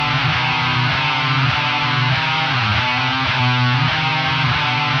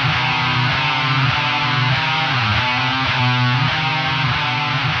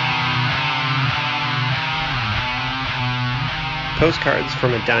Postcards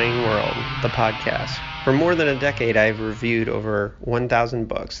from a Dying World, the podcast. For more than a decade, I've reviewed over 1,000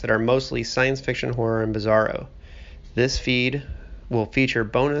 books that are mostly science fiction, horror, and bizarro. This feed will feature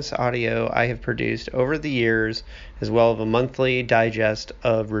bonus audio I have produced over the years, as well as a monthly digest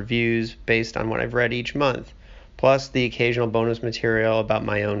of reviews based on what I've read each month, plus the occasional bonus material about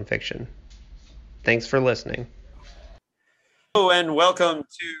my own fiction. Thanks for listening. Hello and welcome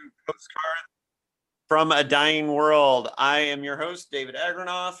to Postcards from a Dying World. I am your host, David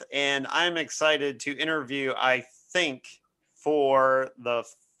Agranoff, and I'm excited to interview, I think, for the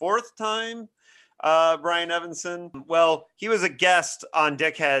fourth time, Brian Evenson. Well, he was a guest on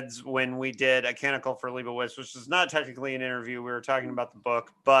Dickheads when we did A Canticle for Leibowitz, which is not technically an interview. We were talking about the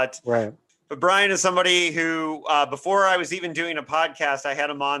book, but right. But Brian is somebody who, before I was even doing a podcast, I had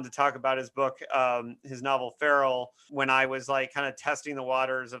him on to talk about his book, his novel Feral, when I was like kind of testing the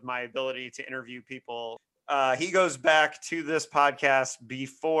waters of my ability to interview people. He goes back to this podcast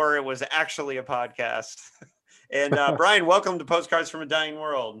before it was actually a podcast. And Brian, welcome to Postcards from a Dying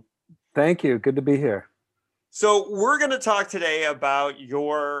World. Thank you. Good to be here. So we're going to talk today about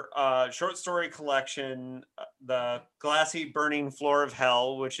your short story collection, The Glassy Burning Floor of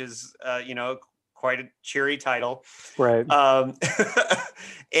Hell, which is, quite a cheery title. Right.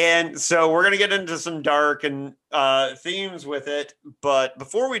 And so we're going to get into some dark and themes with it. But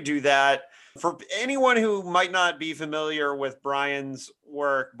before we do that, for anyone who might not be familiar with Brian's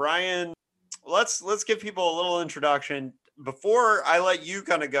work, Brian, let's give people a little introduction. Before I let you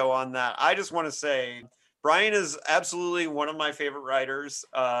kind of go on that, I just want to say, Brian is absolutely one of my favorite writers.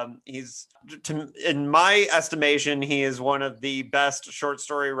 In my estimation, he is one of the best short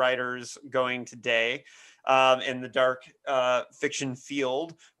story writers going today in the dark fiction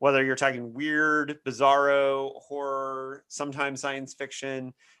field, whether you're talking weird, bizarro, horror, sometimes science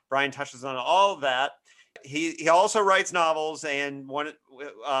fiction. Brian touches on all of that. He also writes novels, and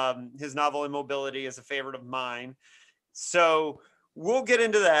his novel Immobility is a favorite of mine. So we'll get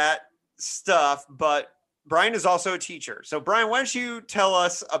into that stuff, but Brian is also a teacher. So Brian, why don't you tell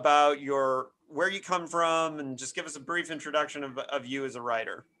us about where you come from and just give us a brief introduction of you as a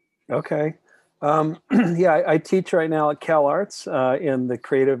writer. Okay. I teach right now at CalArts in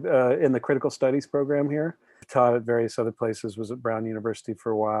the critical studies program here. Taught at various other places, was at Brown University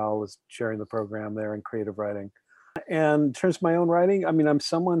for a while, was chairing the program there in creative writing. And in terms of my own writing, I mean, I'm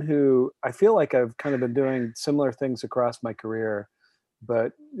someone who I feel like I've kind of been doing similar things across my career.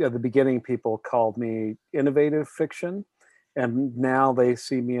 But at the beginning, people called me innovative fiction, and now they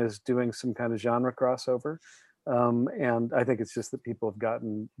see me as doing some kind of genre crossover. And I think it's just that people have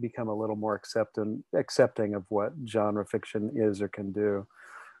become a little more accepting of what genre fiction is or can do.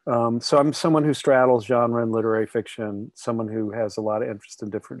 So I'm someone who straddles genre and literary fiction, someone who has a lot of interest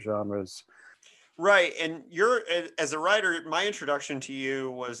in different genres. Right. And as a writer, my introduction to you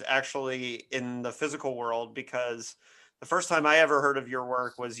was actually in the physical world, because the first time I ever heard of your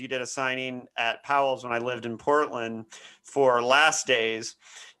work was you did a signing at Powell's when I lived in Portland for Last Days.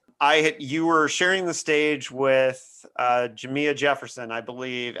 You were sharing the stage with Jamia Jefferson, I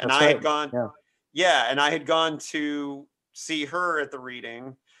believe, and That's I right. had gone, and I had gone to see her at the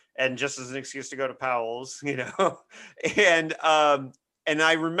reading, and just as an excuse to go to Powell's, and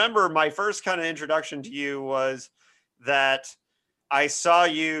I remember my first kind of introduction to you was that I saw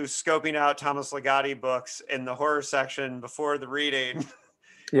you scoping out Thomas Ligotti books in the horror section before the reading.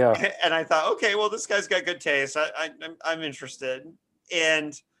 Yeah. And I thought, okay, well, this guy's got good taste. I'm interested.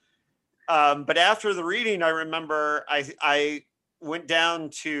 And, but after the reading, I remember I went down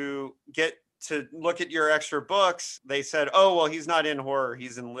to look at your extra books. They said, oh, well, he's not in horror,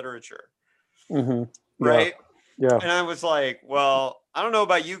 he's in literature. Mm-hmm. Right. Yeah. And I was like, well, I don't know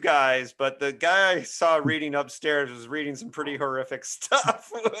about you guys, but the guy I saw reading upstairs was reading some pretty horrific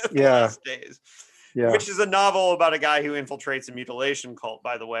stuff with Last Days, which is a novel about a guy who infiltrates a mutilation cult,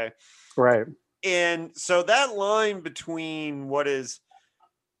 by the way. Right. And so that line between what is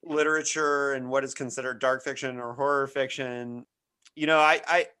literature and what is considered dark fiction or horror fiction,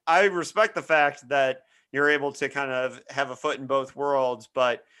 I respect the fact that you're able to kind of have a foot in both worlds,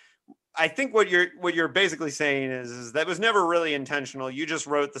 but I think what you're basically saying is that was never really intentional. You just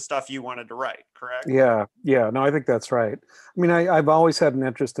wrote the stuff you wanted to write, correct? Yeah. No, I think that's right. I mean, I've always had an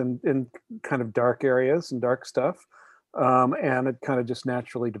interest in kind of dark areas and dark stuff, and it kind of just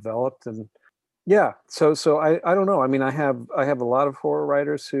naturally developed. And yeah, so I don't know. I mean, I have a lot of horror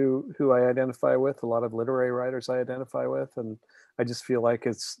writers who I identify with, a lot of literary writers I identify with, and I just feel like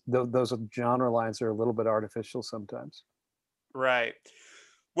those genre lines are a little bit artificial sometimes. Right.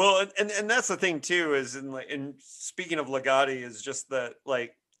 Well, and that's the thing too, is in speaking of Ligotti, is just that,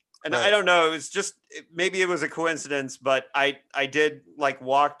 like, And Right. I don't know, it was just maybe it was a coincidence, but I did like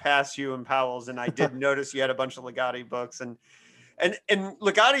walk past you and Powell's, and I did notice you had a bunch of Ligotti books, and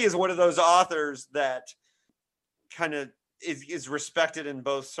Ligotti is one of those authors that kind of is respected in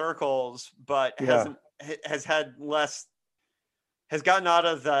both circles, but Yeah. has had less, has gotten out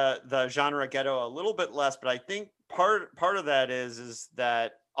of the genre ghetto a little bit less. But I think part of that is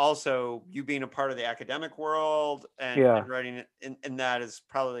that also you being a part of the academic world Yeah. and writing in that is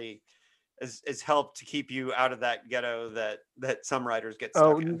probably is helped to keep you out of that ghetto that some writers get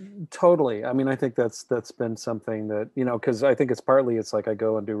Oh, stuck in. totally. I mean, I think that's been something that, because I think it's like I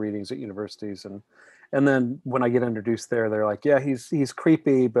go and do readings at universities, and then when I get introduced there, they're like, yeah, he's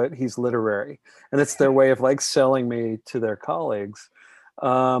creepy, but he's literary, and it's their way of like selling me to their colleagues.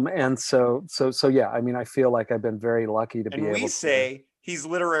 And so yeah, I mean, I feel like I've been very lucky to be And we able to. say he's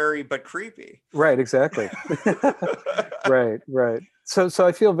literary but creepy. Right, exactly. Right. So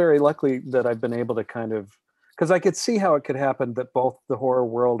I feel very lucky that I've been able to kind of, because I could see how it could happen that both the horror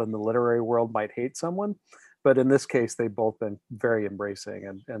world and the literary world might hate someone, but in this case, they've both been very embracing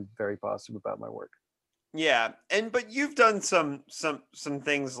and very positive about my work. Yeah, and but you've done some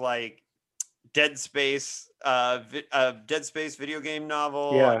things like Dead Space video game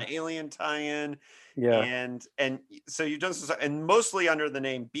novel, an Yeah, Alien tie-in, yeah, and so you've done some stuff, and mostly under the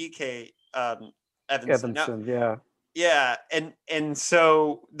name BK Evanson. Now, Evanston. Yeah, yeah, and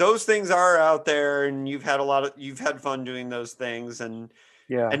so those things are out there, and you've had fun doing those things,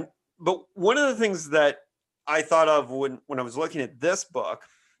 yeah, and but one of the things that I thought of when I was looking at this book,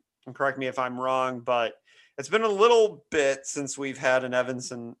 and correct me if I'm wrong, but it's been a little bit since we've had an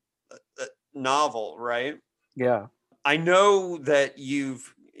Evanson novel, right? yeah, I know that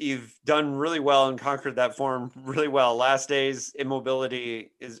you've done really well and conquered that form really well. Last Days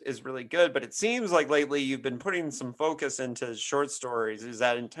Immobility is really good, but it seems like lately you've been putting some focus into short stories. Is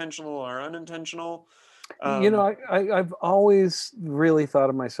that intentional or unintentional? Um, I've always really thought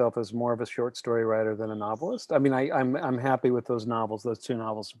of myself as more of a short story writer than a novelist. I mean, I'm happy with those novels, those two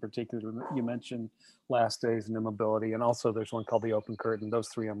novels in particular that you mentioned, Last Days and Immobility, and also there's one called The Open Curtain. Those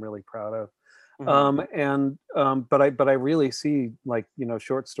three I'm really proud of. mhm. But I really see, like,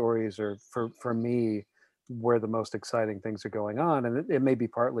 short stories are for me where the most exciting things are going on, and it may be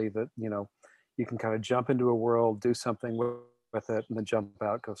partly that you can kind of jump into a world, do something with it, and then jump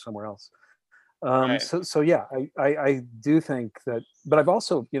out, go somewhere else. Right. So yeah, I do think that, but I've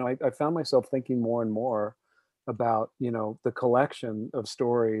also, I found myself thinking more and more about, the collection of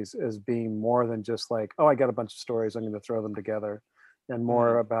stories as being more than just like, oh, I got a bunch of stories, I'm going to throw them together, and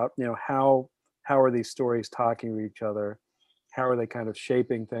more Mhm. about, how are these stories talking to each other? How are they kind of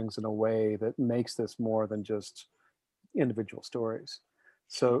shaping things in a way that makes this more than just individual stories?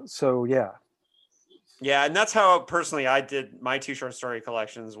 So yeah, Yeah, and that's how personally I did my two short story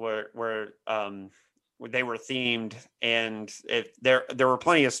collections where they were themed, and if there were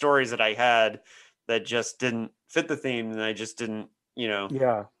plenty of stories that I had that just didn't fit the theme, and I just didn't,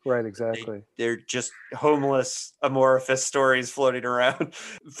 yeah, right, they exactly. they're just homeless amorphous stories floating around.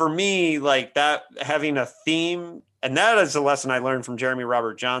 For me, like that, having a theme, and that is a lesson I learned from Jeremy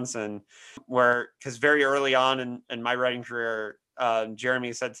Robert Johnson, where because very early on in my writing career,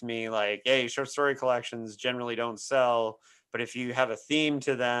 Jeremy said to me like, hey, short story collections generally don't sell, but if you have a theme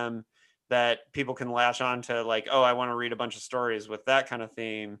to them that people can latch on to, like, oh, I want to read a bunch of stories with that kind of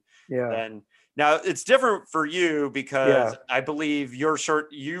theme, Yeah, then now it's different for you because yeah, I believe you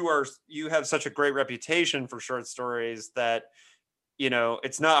have such a great reputation for short stories that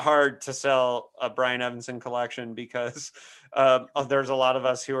it's not hard to sell a Brian Evanson collection because there's a lot of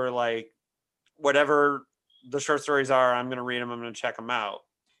us who are like, whatever the short stories are, I'm going to read them, I'm going to check them out.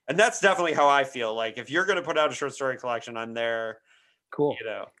 And that's definitely how I feel. Like if you're going to put out a short story collection, I'm there, cool. you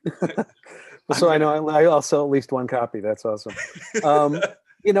know. Well, I'm so I going know I also at least one copy. That's awesome. Um,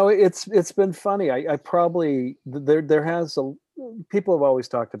 to it's been funny. I probably there has a people have always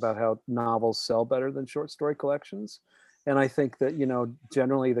talked about how novels sell better than short story collections, and I think that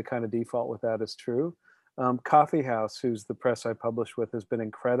generally the kind of default with that is true. Coffee House, who's the press I publish with, has been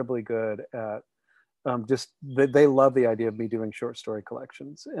incredibly good at just they love the idea of me doing short story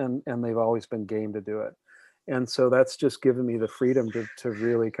collections, and they've always been game to do it, and so that's just given me the freedom to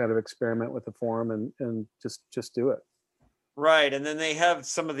really kind of experiment with the form and just do it. Right, and then they have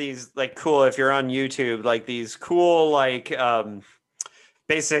some of these like cool, if you're on YouTube, like these cool like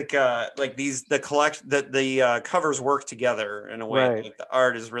basic like these the collect the covers work together in a way Right. that the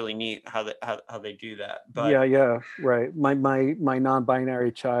art is really neat how they do that. But Yeah, right. My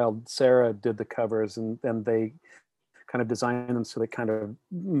non-binary child Sarah did the covers, and they kind of design them so they kind of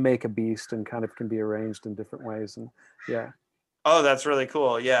make a beast and kind of can be arranged in different ways, and yeah. Oh, that's really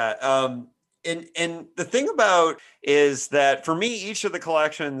cool. Yeah. And the thing about is that for me, each of the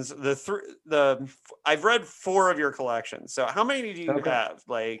collections, I've read 4 of your collections. So how many do you Okay. have?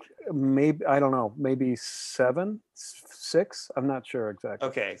 Like, Maybe, I don't know, maybe 7, 6. I'm not sure exactly.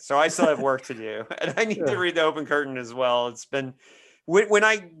 okay, so I still have work to do, and I need to Yeah. read The Open Curtain as well. It's been when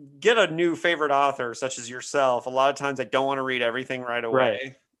I get a new favorite author, such as yourself, a lot of times I don't want to read everything right Right.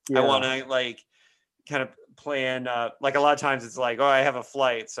 away. I want Yeah. to like kind of plan. Like a lot of times, it's like, oh, I have a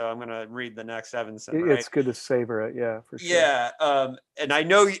flight, so I'm gonna read the next Evanson, right? It's good to savor it. Yeah, for sure. Yeah, and I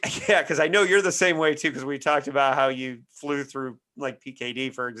know, yeah, because I know you're the same way too. Because we talked about how you flew through like PKD,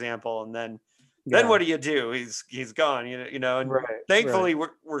 for example, and then Yeah. what do? He's gone, you know. And Right. Right. thankfully,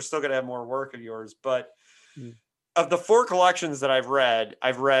 we're still gonna have more work of yours. But Mm. of the 4 collections that I've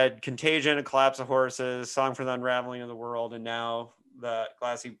read Contagion, A Collapse of Horses, Song for the Unraveling of the World, and now the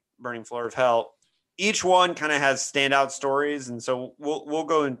Glassy Burning Floor of Hell. Each one kind of has standout stories, and so we'll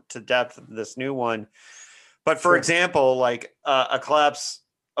go into depth of this new one. But for Sure. example, like A Collapse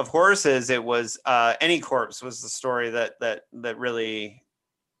of Horses, it was Any Corpse was the story that really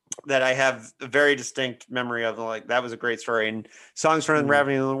that I have a very distinct memory of. Like that was a great story. And Songs for Mm.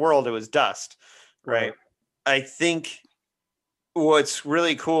 Unraveling the World, it was Dust, right? Right. I think what's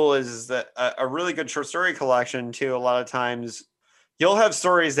really cool is that a really good short story collection too. A lot of times, you'll have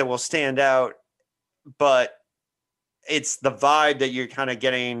stories that will stand out, but it's the vibe that you're kind of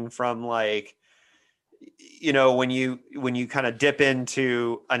getting from like, you know, when you kind of dip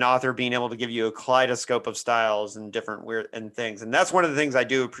into an author being able to give you a kaleidoscope of styles and different weird and things. And that's one of the things I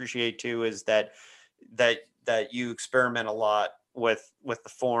do appreciate too, is that you experiment a lot with the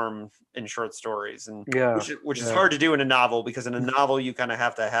form in short stories, and Yeah. which is Yeah. hard to do in a novel, because in a novel you kind of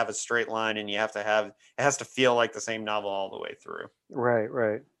have to have a straight line, and you have to have, it has to feel like the same novel all the way through. Right.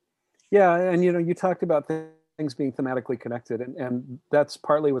 Right. Yeah, and you talked about things being thematically connected, and that's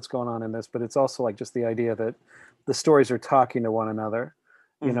partly what's going on in this, but it's also like just the idea that the stories are talking to one another,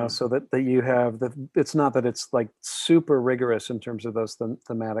 Hmm. so that you have it's not that it's like super rigorous in terms of those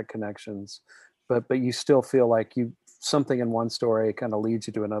thematic connections, but you still feel like you something in one story kind of leads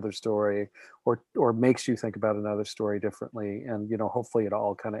you to another story, or makes you think about another story differently, and hopefully it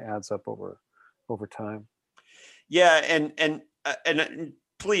all kind of adds up over time. Yeah, and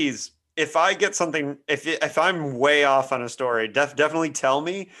please, if I get something, if I'm way off on a story, definitely tell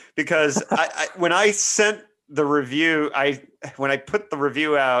me, because when I sent the review, when I put the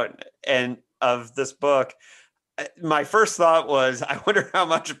review out and of this book, my first thought was, I wonder how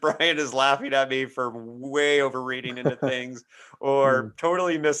much Brian is laughing at me for way over reading into things Mm, or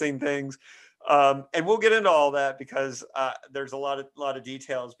totally missing things. And we'll get into all that, because there's a lot of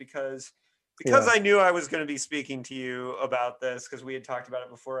details, because yeah. I knew I was going to be speaking to you about this, because we had talked about it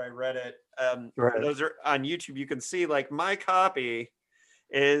before I read it. For Right. those are on YouTube, you can see like my copy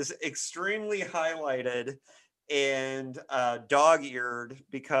is extremely highlighted and dog-eared,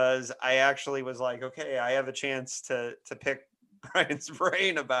 because I actually was like, okay, I have a chance to pick Brian's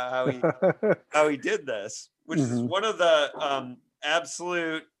brain about how he did this, which is Hmm. one of the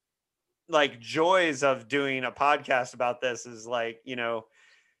absolute like joys of doing a podcast about this, is like,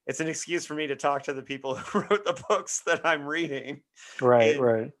 it's an excuse for me to talk to the people who wrote the books that I'm reading. Right. And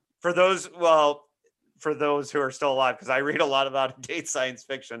Right. for those, well, for those who are still alive, because I read a lot of out of date science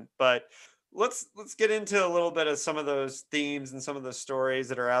fiction. But let's get into a little bit of some of those themes and some of the stories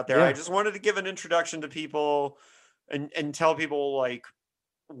that are out there. I Yeah. just wanted to give an introduction to people and tell people like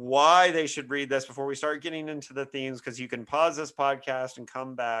why they should read this before we start getting into the themes, because you can pause this podcast and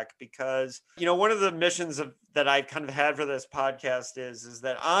come back, because one of the missions that I've kind of had for this podcast is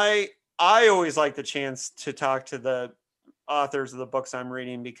that I always like the chance to talk to the authors of the books I'm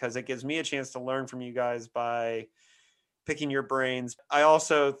reading, because it gives me a chance to learn from you guys by picking your brains. I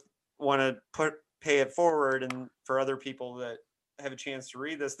also want to pay it forward, and for other people that have a chance to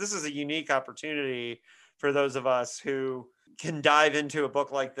read this is a unique opportunity for those of us who can dive into a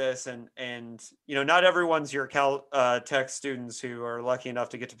book like this. And not everyone's your Cal Tech students who are lucky enough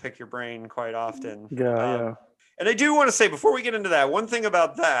to get to pick your brain quite often. Yeah. Yeah. And I do want to say, before we get into that, one thing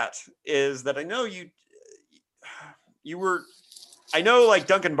about that is that I know you were, I know like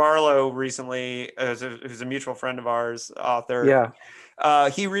Duncan Barlow recently, who's a mutual friend of ours, author. Yeah.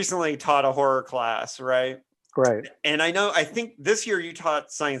 He recently taught a horror class, right? Right. And I think this year you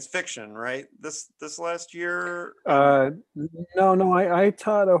taught science fiction, right? This last year. Uh, no. I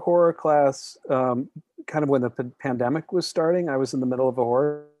taught a horror class kind of when the pandemic was starting. I was in the middle of a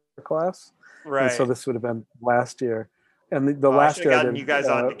horror class, and so Right. this would have been last year. And the Oh, I should last have year I gotten did. you guys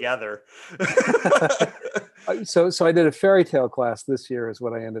on together. So I did a fairy tale class this year, is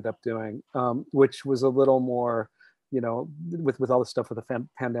what I ended up doing, which was a little more with all the stuff with the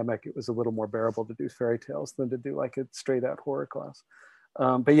pandemic, it was a little more bearable to do fairy tales than to do like a straight out horror class.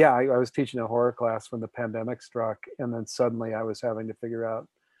 But yeah, I was teaching a horror class when the pandemic struck, and then suddenly I was having to figure out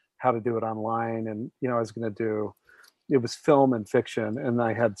how to do it online. And I was going to do, it was film and fiction, and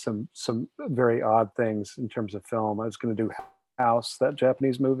I had some very odd things in terms of film. I was going to do House, that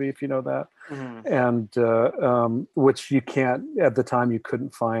Japanese movie, if you know that, and which you can't, at the time you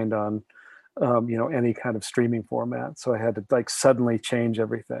couldn't find on any kind of streaming format. So I had to like suddenly change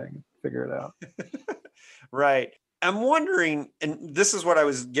everything, figure it out. Right. I'm wondering, and this is what I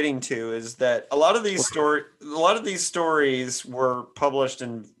was getting to, is that a lot of these stories were published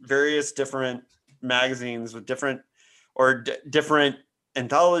in various different magazines with different different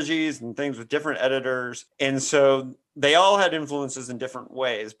anthologies and things with different editors, and so they all had influences in different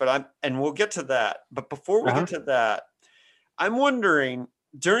ways. And we'll get to that. But before we get to that, I'm wondering,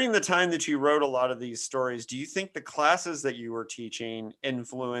 during the time that you wrote a lot of these stories, do you think the classes that you were teaching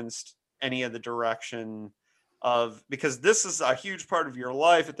influenced any of the direction of, because this is a huge part of your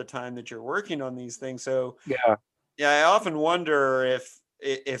life at the time that you're working on these things? So yeah, I often wonder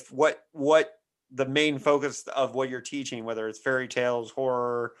if what the main focus of what you're teaching, whether it's fairy tales,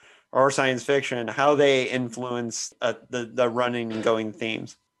 horror, or science fiction, how they influence the running and going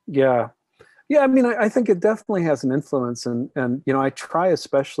themes. Yeah. I mean, I think it definitely has an influence, and I try,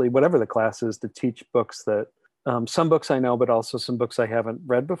 especially whatever the class is, to teach books that some books I know, but also some books I haven't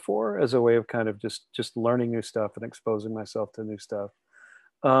read before, as a way of kind of just learning new stuff and exposing myself to new stuff.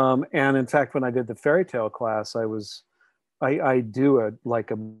 And in fact, when I did the fairy tale class, I do a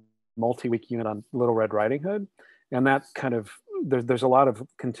multi-week unit on Little Red Riding Hood, and that kind of, there's a lot of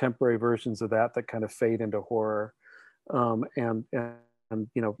contemporary versions of that kind of fade into horror, and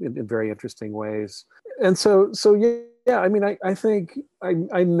in very interesting ways. And so yeah, I mean, I think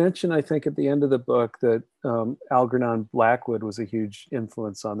I mentioned, I think at the end of the book, that Algernon Blackwood was a huge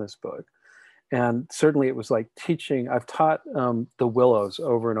influence on this book. And certainly it was like teaching. I've taught The Willows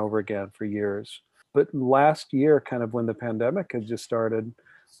over and over again for years. But last year, kind of when the pandemic had just started,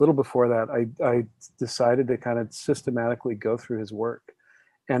 a little before that, I decided to kind of systematically go through his work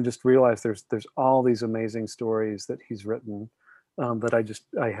and just realize there's all these amazing stories that he's written that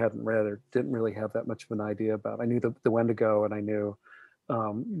I hadn't read or didn't really have that much of an idea about. I knew the Wendigo, and I knew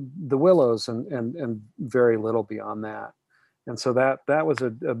The Willows, and very little beyond that. And so that was a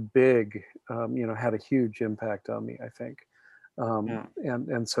big, had a huge impact on me, I think.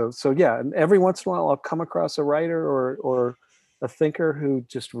 And so yeah, and every once in a while I'll come across a writer or a thinker who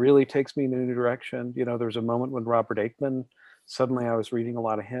just really takes me in a new direction. There's a moment when Robert Aikman, suddenly I was reading a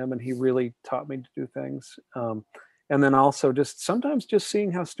lot of him, and he really taught me to do things. And then also sometimes just seeing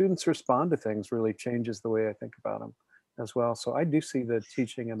how students respond to things really changes the way I think about them as well. So I do see the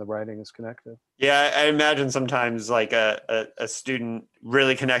teaching and the writing is connected. Yeah, I imagine sometimes like a student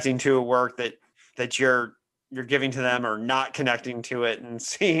really connecting to a work that you're giving to them, or not connecting to it, and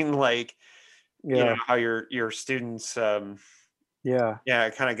seeing like, how your students kind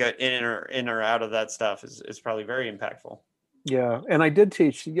of get in or out of that stuff is probably very impactful. Yeah, and I did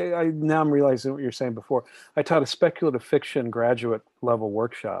teach. Now I'm realizing what you're saying before. I taught a speculative fiction graduate level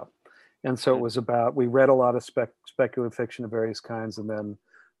workshop, and so it was about, we read a lot of speculative fiction of various kinds, and then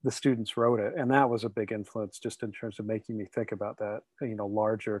the students wrote it, and that was a big influence just in terms of making me think about that,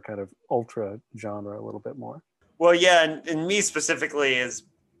 larger kind of ultra genre a little bit more. Well, yeah, and me specifically is,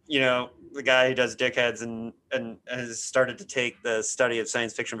 the guy who does Dickheads and has started to take the study of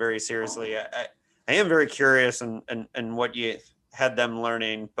science fiction very seriously. I am very curious and what you had them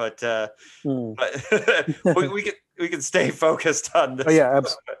learning, but we could stay focused on this. Oh yeah,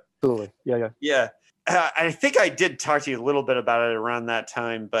 absolutely. Yeah. I think I did talk to you a little bit about it around that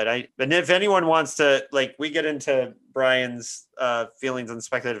time, and if anyone wants to, we get into Brian's feelings on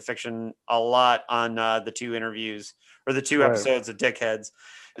speculative fiction a lot on the two interviews, or the two episodes of Dickheads,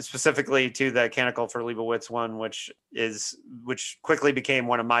 specifically to the Canticle for Leibowitz one, which quickly became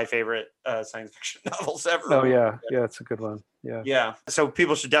one of my favorite science fiction novels ever. Oh yeah, it's a good one. Yeah. So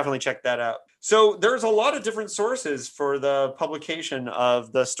people should definitely check that out. So there's a lot of different sources for the publication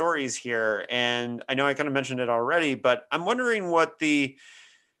of the stories here, and I know I kind of mentioned it already, but I'm wondering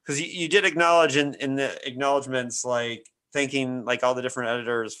because you did acknowledge in the acknowledgments, thanking all the different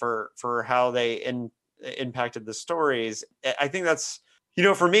editors for how they impacted the stories. I think that's,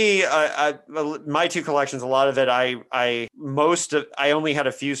 for me, my two collections, a lot of it, I only had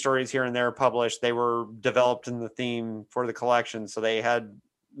a few stories here and there published. They were developed in the theme for the collection, so they had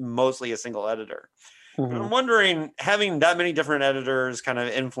mostly a single editor. Mm-hmm. I'm wondering, having that many different editors kind of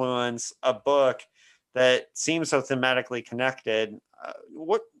influence a book that seems so thematically connected,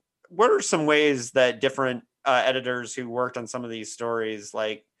 what are some ways that different editors who worked on some of these stories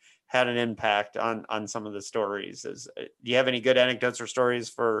like had an impact on some of the stories? Do you have any good anecdotes or stories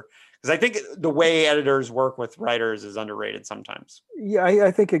for, because I think the way editors work with writers is underrated sometimes. Yeah,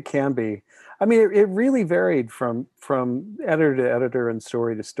 I think it can be. I mean, it really varied from editor to editor and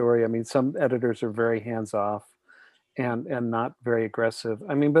story to story. I mean, some editors are very hands off and not very aggressive.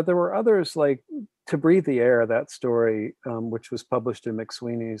 I mean, but there were others like To Breathe the Air, that story, which was published in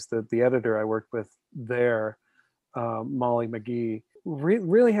McSweeney's. The editor I worked with there, Molly McGee,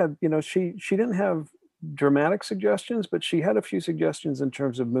 really had, you know, she didn't have dramatic suggestions, but she had a few suggestions in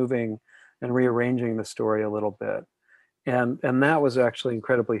terms of moving and rearranging the story a little bit. And that was actually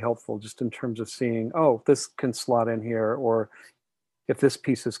incredibly helpful, just in terms of seeing, oh, this can slot in here, or if this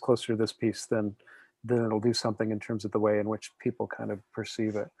piece is closer to this piece, then it'll do something in terms of the way in which people kind of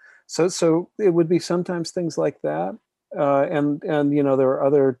perceive it. So it would be sometimes things like that, and you know, there are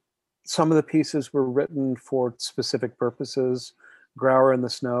other. Some of the pieces were written for specific purposes. Grauer in the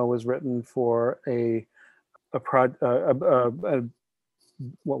Snow was written for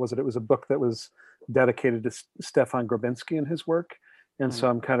what was it? It was a book that was dedicated to Stefan Grabinski and his work, and so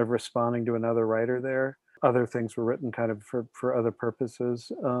I'm kind of responding to another writer there. Other things were written kind of for other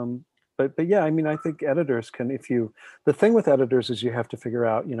purposes. But yeah, I mean, I think editors can, the thing with editors is you have to figure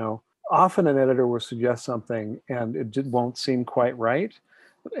out, you know, often an editor will suggest something and it just won't seem quite right.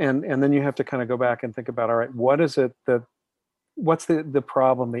 And then you have to kind of go back and think about, all right, what's the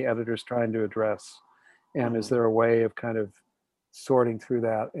problem the editor's trying to address? And is there a way of kind of sorting through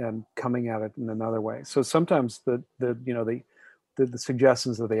that and coming at it in another way? So sometimes the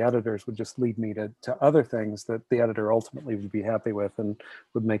suggestions of the editors would just lead me to other things that the editor ultimately would be happy with and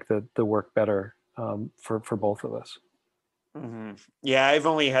would make the work better for both of us. Mm-hmm. Yeah, I've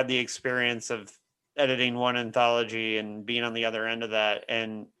only had the experience of editing one anthology and being on the other end of that,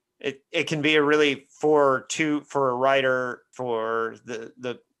 and it can be a really for a writer, for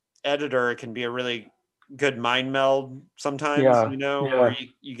the editor, it can be a really good mind meld sometimes, you know, where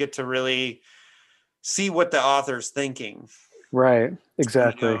you get to really see what the author's thinking. Right,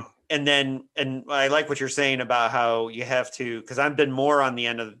 exactly. You know? And I like what you're saying about how you have to, because I've been more on the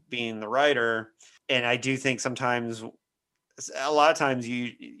end of being the writer, and I do think sometimes, a lot of times,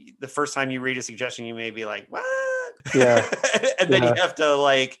 the first time you read a suggestion, you may be like, what? Yeah. And then you have to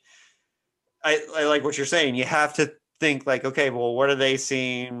like, I like what you're saying. You have to think like, okay, well, what are they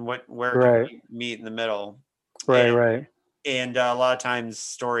seeing? Where can we meet in the middle? Right. And a lot of times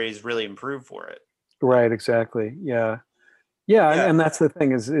stories really improve for it. Right, exactly. Yeah. And that's the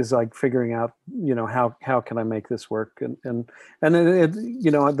thing is like figuring out, you know, how can I make this work, and it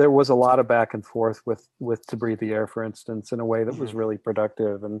you know, there was a lot of back and forth with To Breathe the Air, for instance, in a way that was really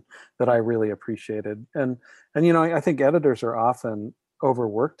productive and that I really appreciated. And you know, I think editors are often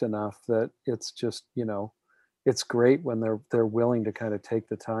overworked enough that it's just, you know, it's great when they're willing to kind of take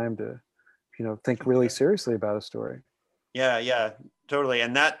the time to, you know, think really seriously about a story. Yeah, totally.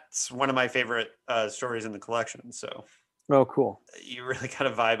 And that's one of my favorite stories in the collection. So. Oh, cool. You really got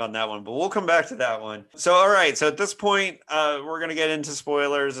a vibe on that one, but we'll come back to that one. So, all right. So at this point, we're going to get into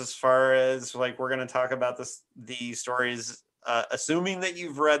spoilers as far as like, we're going to talk about the stories, assuming that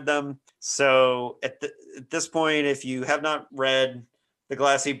you've read them. So at this point, if you have not read The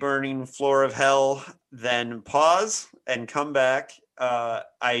Glassy Burning Floor of Hell, then pause and come back.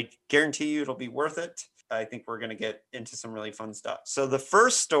 I guarantee you it'll be worth it. I think we're going to get into some really fun stuff. So the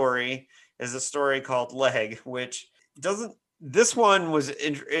first story is a story called Leg, which this one was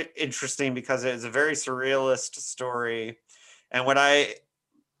interesting because it is a very surrealist story, and a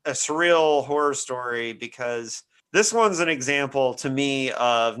surreal horror story, because this one's an example to me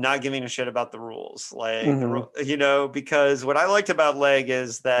of not giving a shit about the rules. Like, you know, because what I liked about Leg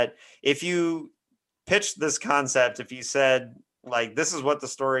is that if you pitched this concept, if you said like, this is what the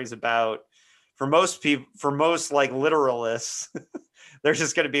story's about, for most people, for most like literalists, they're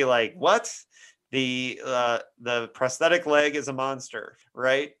just going to be like, what? The prosthetic leg is a monster,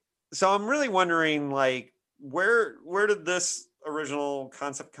 right? So I'm really wondering, like, where did this original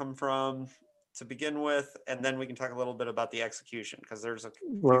concept come from to begin with, and then we can talk a little bit about the execution, because there's a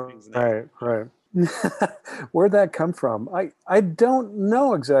few things in there. Right. Where'd that come from? I don't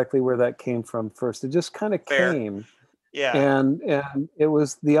know exactly where that came from first. It just kind of came. Yeah. And it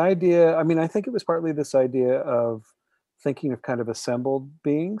was the idea, I mean, I think it was partly this idea of thinking of kind of assembled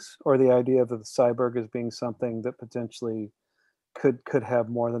beings, or the idea of the cyborg as being something that potentially could have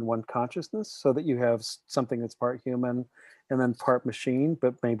more than one consciousness, so that you have something that's part human and then part machine,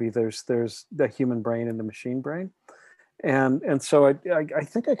 but maybe there's the human brain and the machine brain. And so I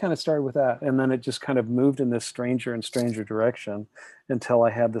think I kind of started with that, and then it just kind of moved in this stranger and stranger direction until I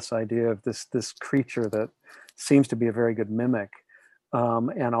had this idea of this creature that seems to be a very good mimic,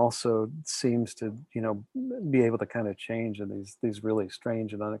 and also seems to be able to kind of change in these really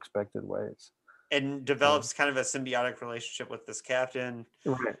strange and unexpected ways. And So, develops kind of a symbiotic relationship with this captain.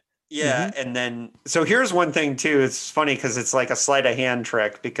 right. Yeah, Hmm. and then so here's one thing too. It's funny because it's like a sleight of hand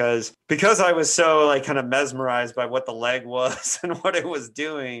trick because I was so like kind of mesmerized by what the leg was and what it was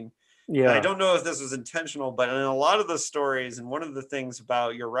doing. And I Yeah. don't know if this was intentional, but in a lot of the stories, and one of the things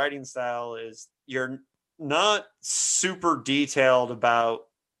about your writing style is you're not super detailed about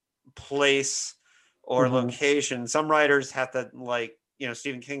place or Hmm. location. Some writers have to like,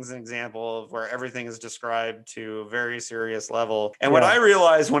 Stephen King's an example of where everything is described to a very serious level. And what I Yeah.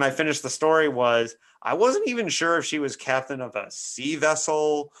 realized when I finished the story was I wasn't even sure if she was captain of a sea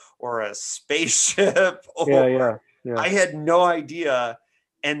vessel or a spaceship Yeah. or Yeah. Yeah. I had no idea.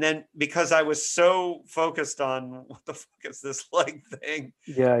 And then because I was so focused on what the fuck is this leg thing,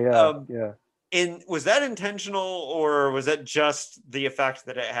 Yeah. Yeah. um, Yeah. was that intentional or was that just the effect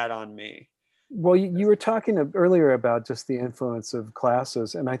that it had on me? Well, you were talking earlier about just the influence of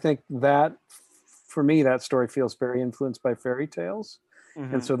classes, and I think that, for me, that story feels very influenced by fairy tales.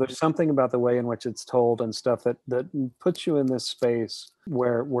 And Hmm. so there's something about the way in which it's told and stuff that puts you in this space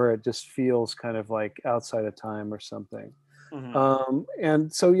where it just feels kind of like outside of time or something. Hmm.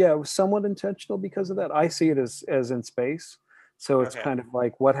 And so, yeah, it was somewhat intentional because of that. I see it as in space. So it's Okay. kind of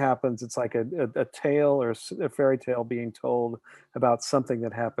like what happens. It's like a tale or a fairy tale being told about something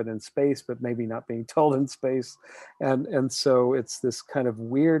that happened in space, but maybe not being told in space. And so it's this kind of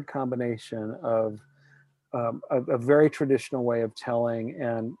weird combination of a very traditional way of telling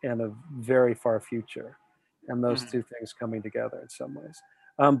and a very far future, and those Hmm. two things coming together in some ways.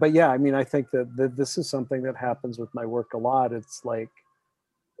 But yeah, I mean, I think that this is something that happens with my work a lot. It's like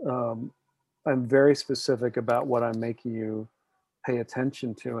um, I'm very specific about what I'm making you pay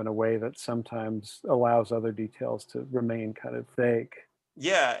attention to in a way that sometimes allows other details to remain kind of vague.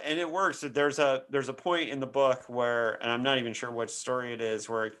 Yeah, and it works. There's a point in the book where, and I'm not even sure which story it is,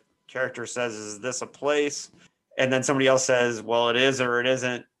 where a character says, "Is this a place?" And then somebody else says, "Well, it is or it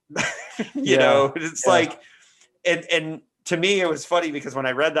isn't." Yeah, It's yeah, like, and to me, it was funny because when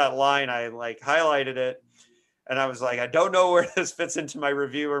I read that line, I like highlighted it, and I was like, I don't know where this fits into my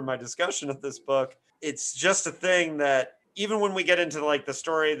review or my discussion of this book. It's just a thing that even when we get into like the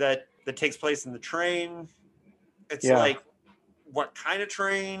story that takes place in the train, it's yeah, like, what kind of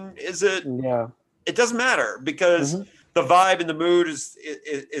train is it? yeah. It doesn't matter because Hmm. the vibe and the mood is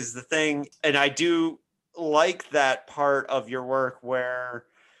the thing. And I do like that part of your work where,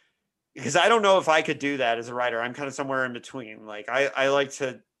 because I don't know if I could do that as a writer. I'm kind of somewhere in between. Like I like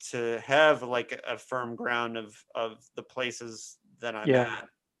to have like a firm ground of the places that I'm Yeah, at,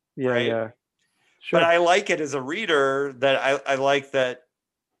 yeah, right? yeah. But Sure. I like it as a reader that I like that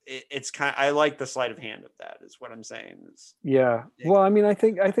it's kind I like the sleight of hand of that is what I'm saying is Yeah. it, Well, I mean, I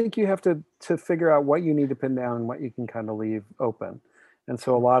think you have to figure out what you need to pin down and what you can kind of leave open. And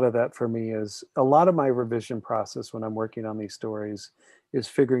so a lot of that for me is a lot of my revision process when I'm working on these stories is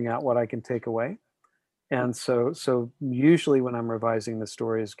figuring out what I can take away. And so usually when I'm revising the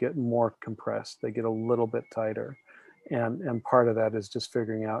stories get more compressed. They get a little bit tighter. And part of that is just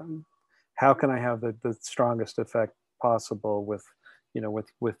figuring out how can I have the strongest effect possible with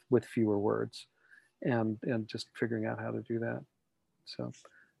with fewer words, and just figuring out how to do that. So,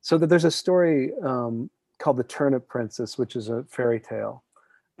 so that there's a story called The Turnip Princess, which is a fairy tale,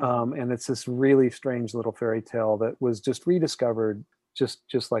 mhm. and it's this really strange little fairy tale that was just rediscovered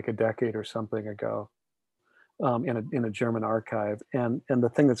just like a decade or something ago, in a German archive. And the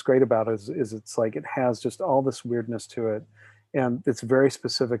thing that's great about it is it's like it has just all this weirdness to it, and it's very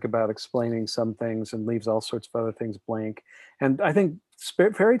specific about explaining some things and leaves all sorts of other things blank. And I think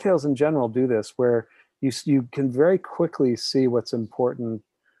fairy tales in general do this, where you can very quickly see what's important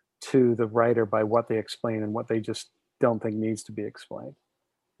to the writer by what they explain and what they just don't think needs to be explained.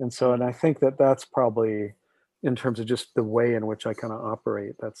 And so, and Mm. I think that that's probably, in terms of just the way in which I kind of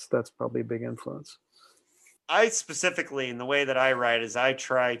operate, that's probably a big influence. I specifically in the way that I write is I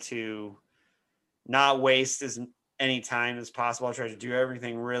try to not waste as any time as possible. I try to do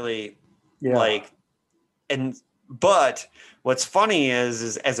everything really Yeah. like and but what's funny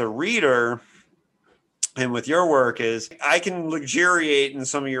is as a reader and with your work is I can luxuriate in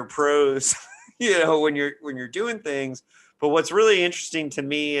some of your prose, when you're doing things. But what's really interesting to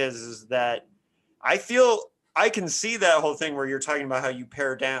me is that I feel I can see that whole thing where you're talking about how you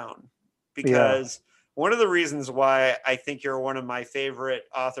pare down Yeah. because one of the reasons why I think you're one of my favorite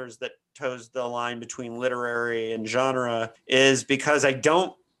authors that toes the line between literary and genre is because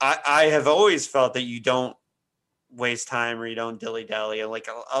I have always felt that you don't waste time or you don't dilly dally. Like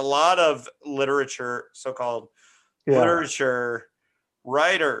a lot of literature, so-called literature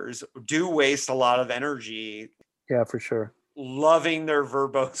writers do waste a lot of energy. Yeah, for sure. Loving their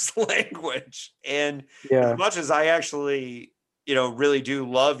verbose language. And as much as I actually, really do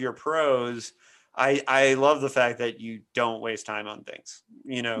love your prose, I love the fact that you don't waste time on things,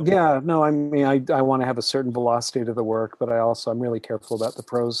 Yeah, no, I mean, I want to have a certain velocity to the work, but I'm really careful about the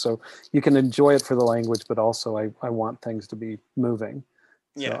prose. So you can enjoy it for the language, but also I want things to be moving.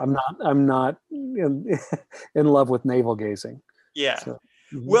 So Yeah. I'm not in, in love with navel gazing. Yeah. So,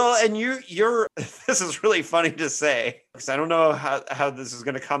 well, and you're this is really funny to say because I don't know how this is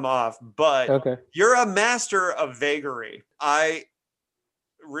going to come off, but you're a master of vagary. I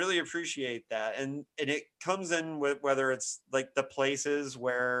really appreciate that, and it comes in with whether it's like the places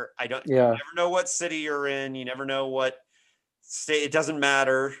where you never know what city you're in, you never know what state. It doesn't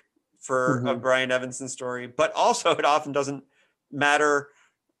matter for a Brian Evenson story, but also it often doesn't matter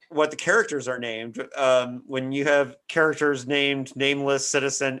what the characters are named. When you have characters named nameless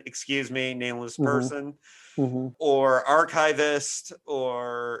citizen, nameless person, or archivist,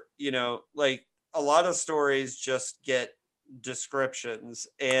 or like a lot of stories just get descriptions.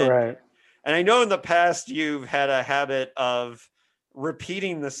 And I know in the past you've had a habit of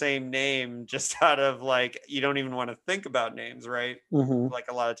repeating the same name just out of like you don't even want to think about names, right? Like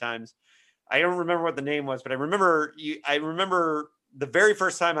a lot of times. I don't remember what the name was, but I remember the very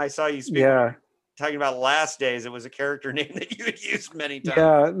first time I saw you speak talking about Last Days, it was a character name that you had used many times.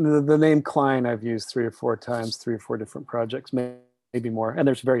 Yeah, the name Klein I've used 3 or 4 times, 3 or 4 different projects, maybe more. And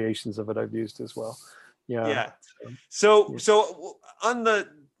there's variations of it I've used as well. Yeah. So on the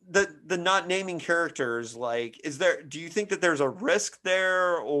not naming characters, like, do you think that there's a risk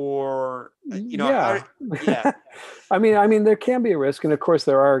there, or I mean there can be a risk, and of course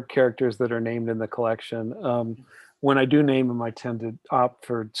there are characters that are named in the collection. When I do name them, I tend to opt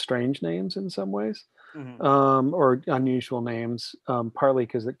for strange names in some ways, or unusual names, partly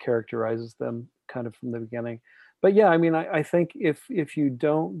because it characterizes them kind of from the beginning. But yeah, I mean, I think if you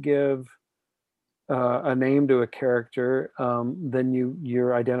don't give a name to a character, then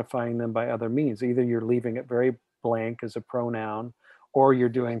you're identifying them by other means. Either you're leaving it very blank as a pronoun, or you're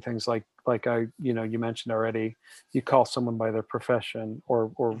doing things like you mentioned already. You call someone by their profession,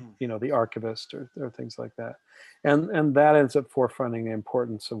 or the archivist, or things like that, and that ends up forefronting the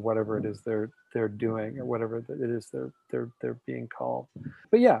importance of whatever it is they're doing, or whatever it is they're being called.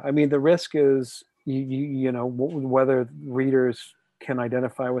 But yeah, I mean, the risk is whether readers can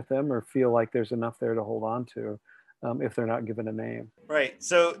identify with them or feel like there's enough there to hold on to, if they're not given a name. Right.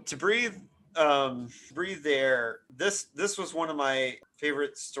 So to breathe there, this was one of my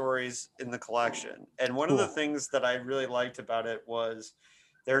favorite stories in the collection, and one of the things that I really liked about it was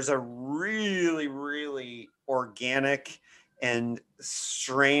there's a really, really organic and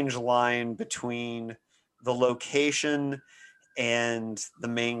strange line between the location and the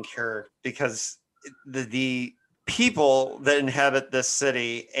main character, because the people that inhabit this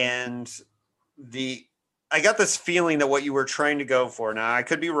city and I got this feeling that what you were trying to go for, now I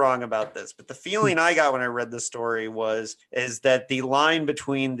could be wrong about this, but the feeling I got when I read the story is that the line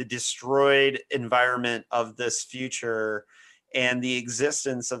between the destroyed environment of this future and the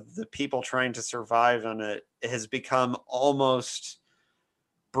existence of the people trying to survive on it has become almost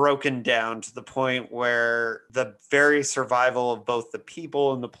broken down to the point where the very survival of both the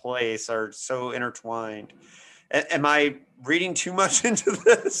people and the place are so intertwined. Am I reading too much into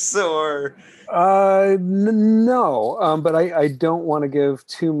this, or? No, but I don't want to give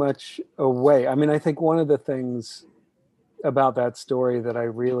too much away. I mean, I think one of the things about that story that I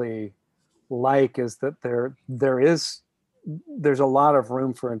really like is that there's a lot of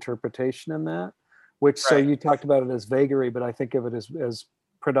room for interpretation in that, which, so you talked about it as vagary, but I think of it as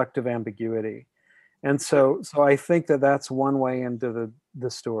productive ambiguity. And so I think that's one way into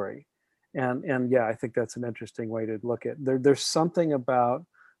the story. And yeah, I think that's an interesting way to look at it. There's something about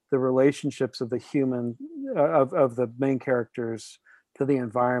the relationships of the human, of the main characters to the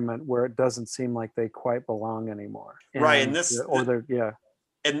environment, where it doesn't seem like they quite belong anymore. And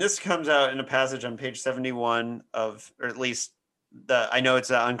this comes out in a passage on page 71 of, or at least I know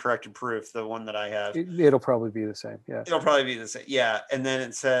it's an uncorrected proof, the one that I have. It'll probably be the same. Yeah. It'll probably be the same. Yeah. And then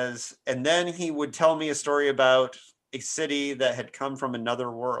it says, and then he would tell me a story about a city that had come from another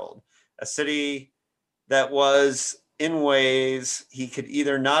world, a city that was in ways he could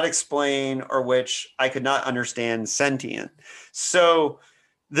either not explain or which I could not understand sentient. So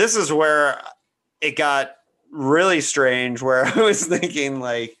this is where it got really strange, where I was thinking,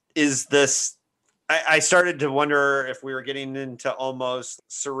 like, is this, I started to wonder if we were getting into almost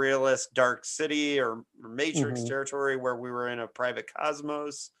surrealist Dark City or Matrix Mm-hmm. territory where we were in a private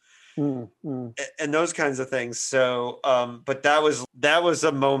cosmos Mm-hmm. and those kinds of things. So, but that was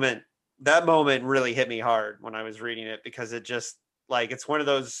a moment. That moment really hit me hard when I was reading it because it just like it's one of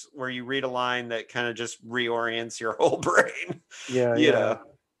those where you read a line that kind of just reorients your whole brain, Yeah, you yeah, know.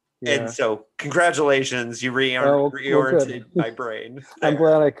 And yeah. so, congratulations, you Oh, well, good. reoriented my brain I'm there.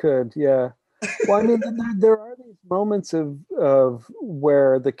 glad I could. Yeah. Well, I mean, there are these moments of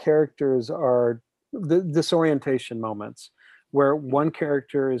where the characters are the disorientation moments, where one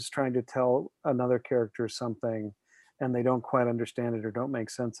character is trying to tell another character something, and they don't quite understand it or don't make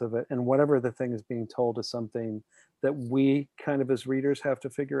sense of it, and whatever the thing is being told is something that we kind of as readers have to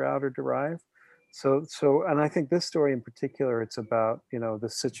figure out or derive. So, and I think this story in particular, it's about the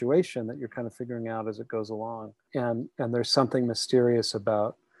situation that you're kind of figuring out as it goes along, and there's something mysterious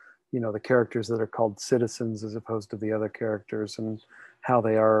about the characters that are called citizens as opposed to the other characters, and how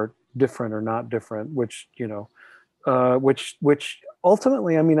they are different or not different, which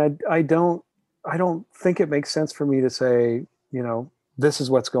ultimately, I mean, I don't think it makes sense for me to say, this is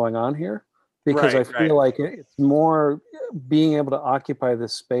what's going on here, because I Right, right. feel like it's more being able to occupy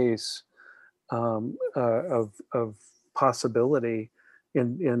this space of possibility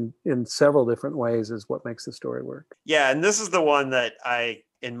in several different ways is what makes the story work. Yeah, and this is the one that I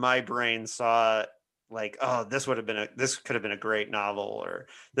in my brain saw like, oh, this could have been a great novel, or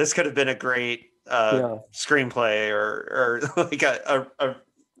this could have been a great Yeah, screenplay, or like a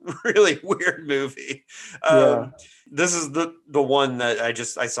really weird movie. yeah, This is the one that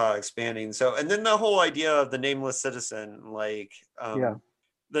I saw expanding. So, and then the whole idea of the nameless citizen, like yeah,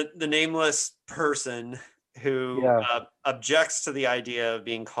 the nameless person who yeah. objects to the idea of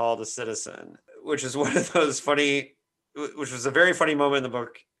being called a citizen, which is one of those funny, which was a very funny moment in the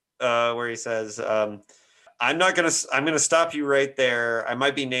book where he says, I'm gonna stop you right there. I